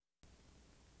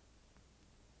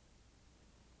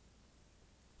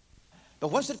But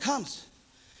once it comes,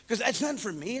 because it's not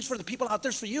for me, it's for the people out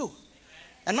there, it's for you.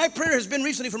 And my prayer has been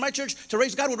recently for my church to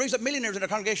raise, God will raise up millionaires in our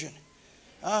congregation.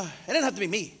 It doesn't have to be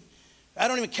me. I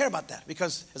don't even care about that,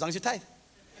 because as long as you tithe,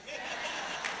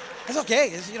 it's okay.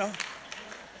 It's,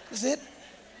 this is it.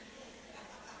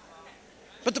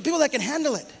 But the people that can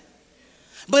handle it.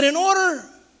 But in order,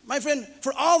 my friend,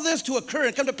 for all this to occur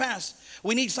and come to pass,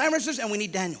 we need Cyruses and we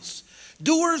need Daniels,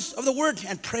 doers of the word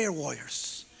and prayer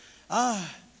warriors.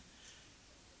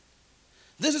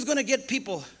 This is going to get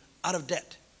people out of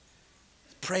debt.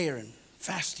 Prayer and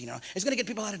fasting, it's going to get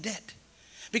people out of debt.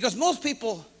 Because most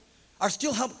people are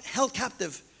still held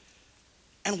captive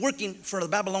and working for the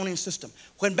Babylonian system.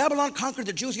 When Babylon conquered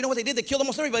the Jews, you know what they did? They killed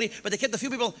almost everybody, but they kept a few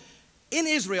people in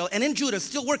Israel and in Judah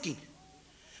still working.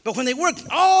 But when they worked,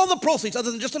 all the proceeds,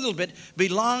 other than just a little bit,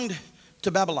 belonged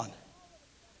to Babylon.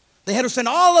 They had to send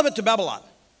all of it to Babylon.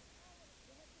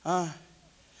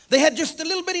 They had just a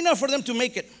little bit enough for them to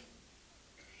make it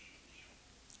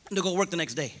and to go work the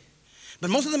next day. But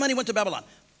most of the money went to Babylon.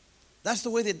 That's the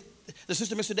way the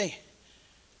system is today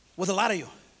with a lot of you.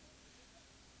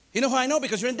 You know how I know?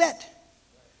 Because you're in debt.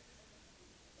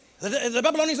 The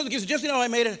Babylonian system gives you just, I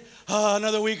made it.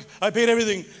 Another week, I paid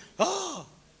everything.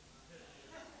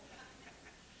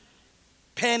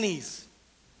 Pennies.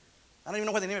 I don't even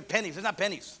know why they named it pennies. It's not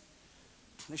pennies.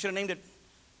 They should have named it,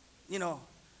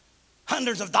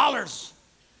 hundreds of dollars.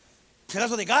 And that's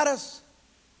what they got us.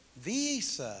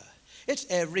 Visa. It's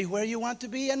everywhere you want to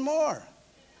be and more.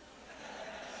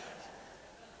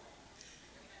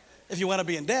 If you want to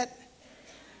be in debt.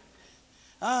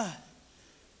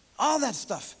 All that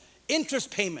stuff. Interest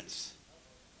payments.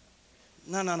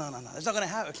 No. It's not going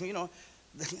to happen.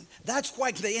 That's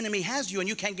why the enemy has you and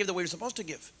you can't give the way you're supposed to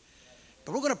give.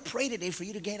 But we're going to pray today for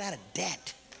you to get out of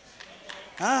debt.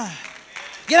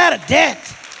 Get out of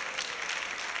debt.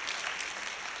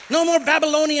 No more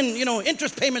Babylonian,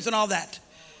 interest payments and all that.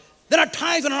 Then our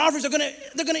tithes and our offerings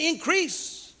they're going to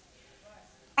increase.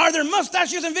 Are there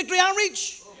mustaches in Victory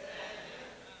Outreach?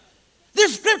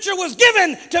 This scripture was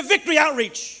given to Victory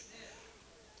Outreach.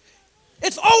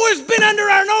 It's always been under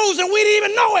our nose and we didn't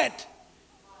even know it.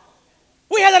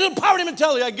 We had that little poverty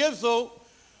mentality. I guess so.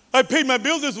 I paid my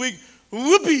bill this week.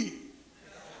 Whoopee.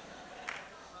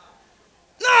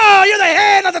 No, you're the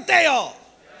head, not the tail.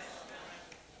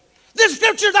 This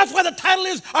scripture, that's why the title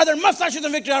is, Are There Mustaches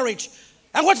in Victory Outreach?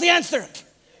 And what's the answer?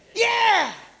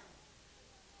 Yeah.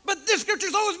 But this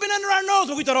scripture's always been under our nose.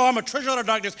 And we thought, I'm a treasure out of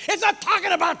darkness. It's not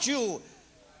talking about you.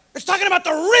 It's talking about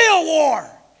the real war.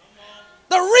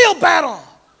 The real battle.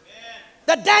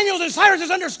 That Daniels and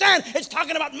Cyruses understand. It's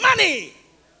talking about money.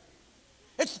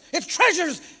 It's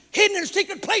treasures hidden in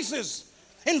secret places.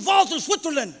 In vaults in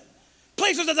Switzerland.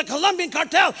 Places that the Colombian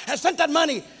cartel has sent that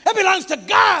money. It belongs to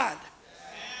God.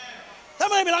 That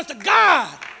money belongs to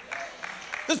God.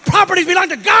 Those properties belong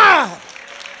to God.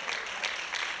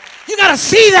 You got to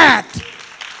see that.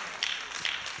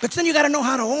 But then you got to know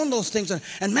how to own those things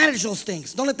and manage those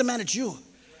things. Don't let them manage you.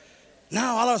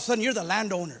 Now, all of a sudden, you're the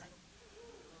landowner.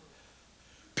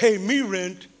 Pay me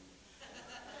rent.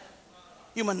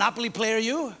 You Monopoly player,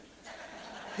 you.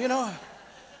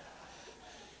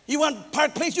 You want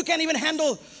Park Place, you can't even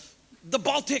handle the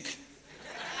Baltic.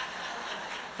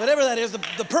 Whatever that is,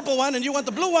 the purple one, and you want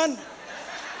the blue one.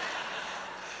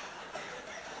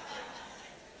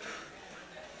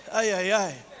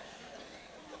 Ay.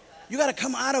 You got to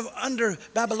come out of under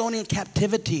Babylonian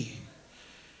captivity.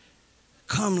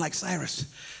 Come like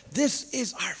Cyrus. This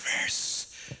is our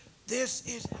verse. This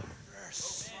is our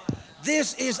verse.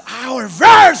 This is our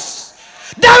verse.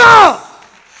 Devil!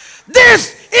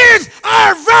 This is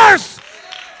our verse.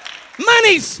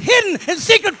 Money's hidden in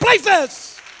secret places.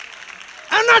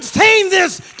 I'm not saying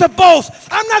this to boast.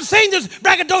 I'm not saying this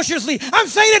braggadociously. I'm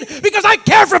saying it because I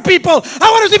care for people.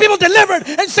 I want to see people delivered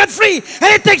and set free.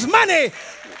 And it takes money.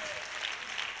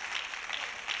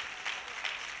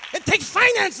 It takes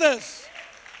finances.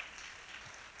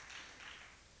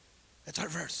 That's our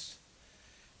verse.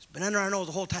 It's been under our nose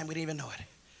the whole time. We didn't even know it.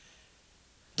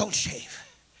 Don't shave.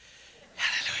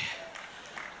 Hallelujah.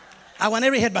 I want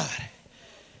every head bowed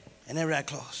and every eye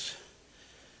closed.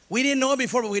 We didn't know it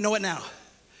before, but we know it now.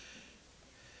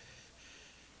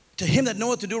 To him that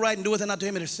knoweth to do right and doeth it not, to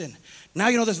him it is sin. Now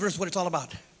you know this verse, what it's all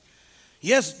about.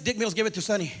 Yes, Dick Mills gave it to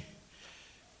Sonny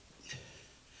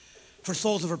for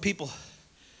souls of her people.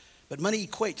 But money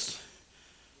equates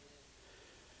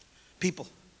people,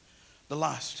 the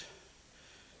lost.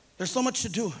 There's so much to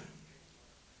do.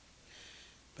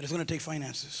 But it's going to take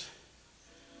finances.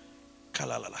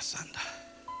 Kalalala Sanda.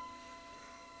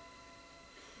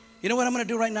 You know what I'm going to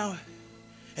do right now?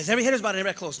 As every head is bowed and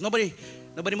every eye closed. Nobody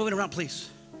moving around, please.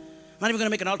 not even going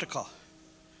to make an altar call.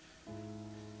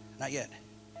 Not yet.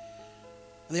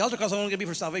 And the altar call is only going to be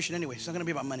for salvation anyway. It's not going to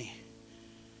be about money.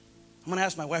 I'm going to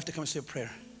ask my wife to come and say a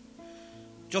prayer.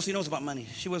 Josie knows about money.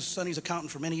 She was Sonny's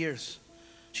accountant for many years.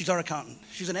 She's our accountant.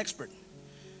 She's an expert.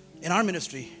 In our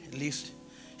ministry, at least.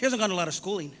 She hasn't gone to a lot of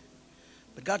schooling.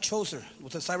 But God chose her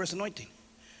with the Cyrus anointing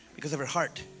because of her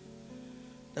heart.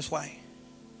 That's why.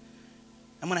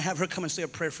 I'm going to have her come and say a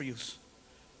prayer for you.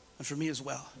 And for me as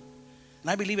well. And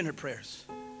I believe in her prayers.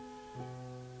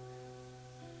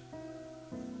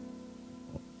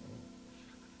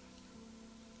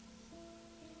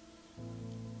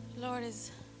 Lord,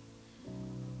 as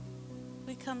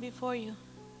we come before you,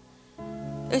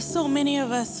 there's so many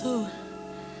of us who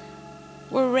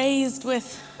were raised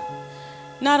with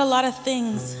not a lot of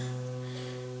things.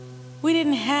 We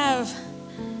didn't have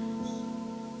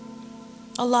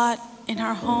a lot in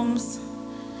our homes.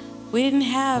 We didn't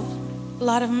have a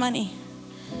lot of money.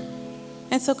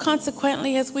 And so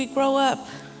consequently, as we grow up,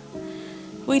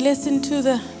 we listen to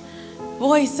the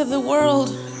voice of the world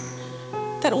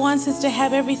that wants us to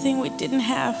have everything we didn't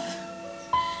have.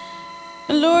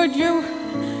 And Lord,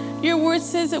 your word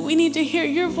says that we need to hear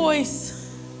your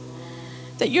voice,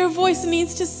 that your voice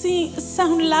needs to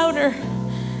sound louder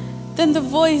than the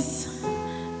voice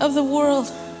of the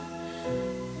world.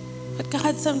 But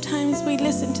God, sometimes we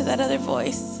listen to that other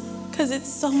voice because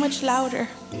it's so much louder.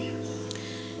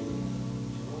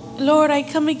 Lord, I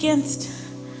come against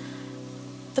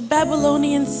the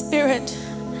Babylonian spirit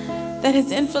that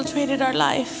has infiltrated our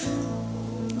life.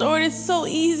 Lord, it's so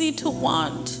easy to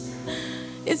want.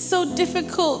 It's so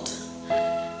difficult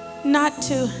not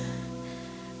to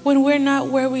when we're not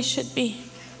where we should be.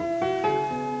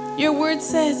 Your word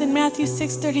says in Matthew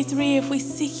 6:33, if we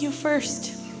seek you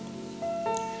first.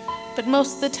 But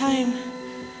most of the time,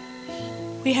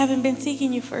 we haven't been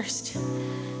seeking you first.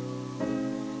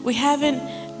 We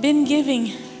haven't been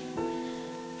giving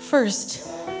first.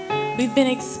 We've been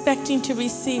expecting to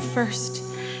receive first.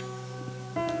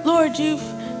 Lord, you've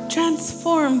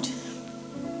transformed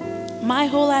my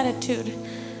whole attitude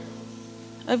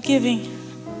of giving.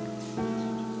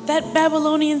 That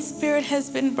Babylonian spirit has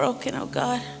been broken, oh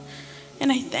God.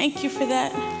 And I thank you for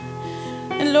that.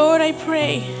 And Lord, I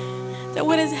pray that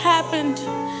what has happened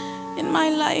in my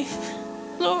life,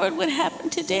 Lord, would happen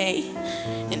today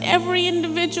in every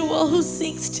individual who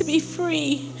seeks to be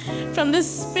free from the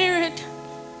spirit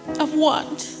of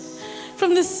want,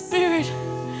 from the spirit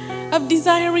of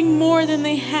desiring more than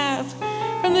they have,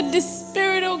 from the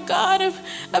spirit, oh God,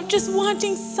 of just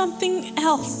wanting something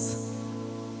else.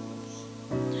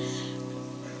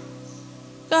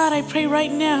 God, I pray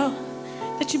right now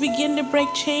that you begin to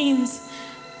break chains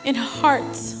in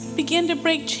hearts, begin to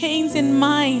break chains in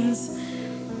minds,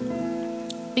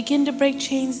 begin to break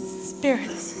chains in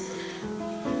spirits.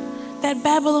 That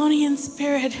Babylonian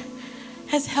spirit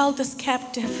has held us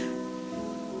captive,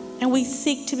 and we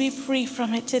seek to be free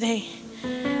from it today.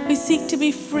 We seek to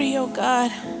be free, oh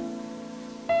God,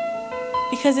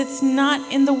 because it's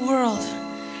not in the world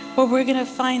where we're going to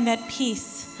find that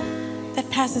peace that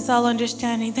passes all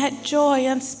understanding, that joy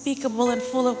unspeakable and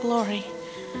full of glory,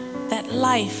 that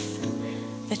life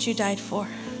that you died for.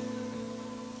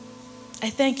 I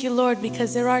thank you, Lord,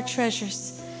 because there are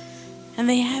treasures and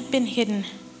they have been hidden.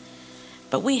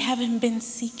 But we haven't been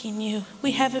seeking you.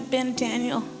 We haven't been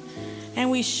Daniel,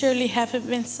 and we surely haven't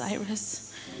been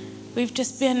Cyrus. We've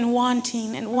just been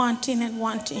wanting and wanting and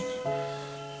wanting.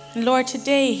 And Lord,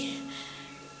 today,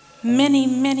 many,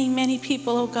 many, many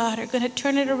people, oh God, are going to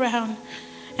turn it around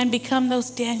and become those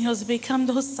Daniels, become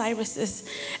those Cyruses,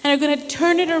 and are going to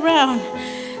turn it around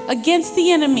against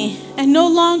the enemy and no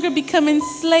longer become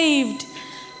enslaved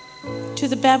to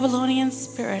the Babylonian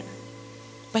spirit,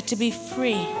 but to be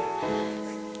free.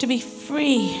 To be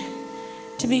free,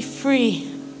 to be free.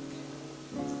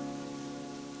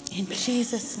 In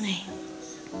Jesus' name,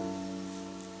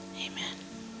 amen.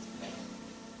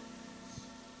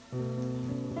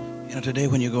 You know, today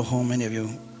when you go home, many of you,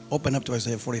 open up to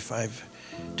Isaiah 45,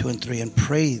 2 and 3, and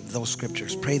pray those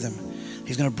scriptures. Pray them.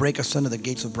 He's going to break asunder the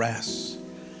gates of brass,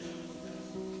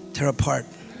 tear apart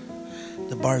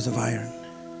the bars of iron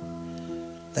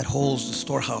that holds the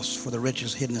storehouse for the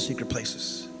riches hidden in secret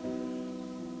places.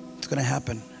 It's going to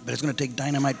happen, but it's going to take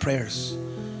dynamite prayers,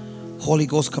 Holy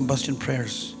Ghost combustion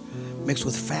prayers mixed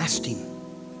with fasting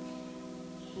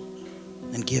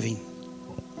and giving.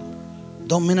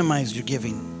 Don't minimize your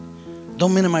giving.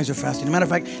 Don't minimize your fasting. As a matter of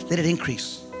fact, let it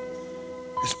increase,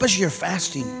 especially your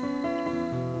fasting.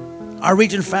 Our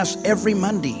region fasts every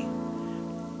Monday.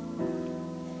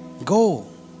 Go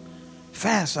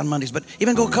fast on Mondays, but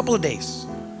even go a couple of days.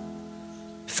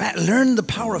 Learn the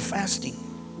power of fasting.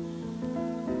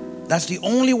 That's the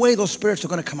only way those spirits are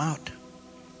going to come out.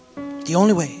 The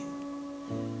only way.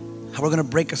 How we're going to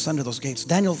break asunder those gates.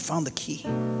 Daniel found the key.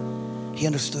 He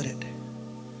understood it.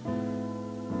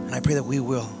 And I pray that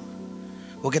we'll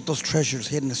get those treasures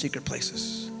hidden in the secret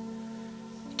places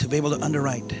to be able to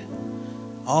underwrite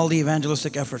all the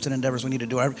evangelistic efforts and endeavors we need to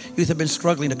do. Our youth have been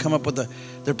struggling to come up with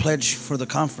their pledge for the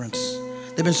conference.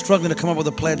 They've been struggling to come up with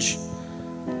a pledge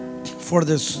for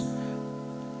this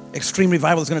extreme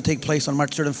revival that's going to take place on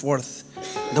March 3rd and 4th.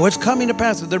 Though it's coming to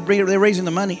pass, they're raising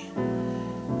the money.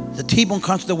 The T-bone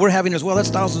concert that we're having as well, that's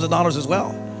thousands of dollars as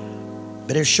well.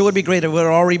 But it sure would be great if it would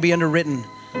already be underwritten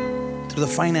through the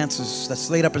finances that's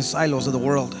laid up in silos of the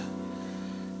world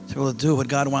to be able to do what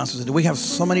God wants us to do. We have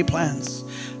so many plans.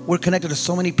 We're connected to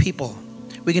so many people.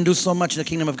 We can do so much in the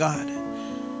kingdom of God.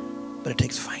 But it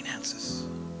takes finances.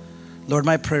 Lord,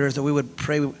 my prayer is that we would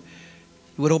pray, we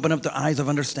would open up the eyes of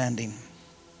understanding.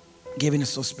 Giving is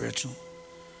so spiritual,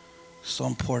 so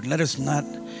important. Let us not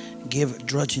give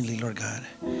grudgingly, Lord God.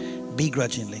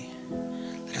 Begrudgingly.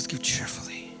 Let us give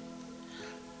cheerfully.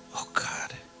 Oh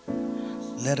God,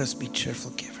 let us be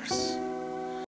cheerful givers.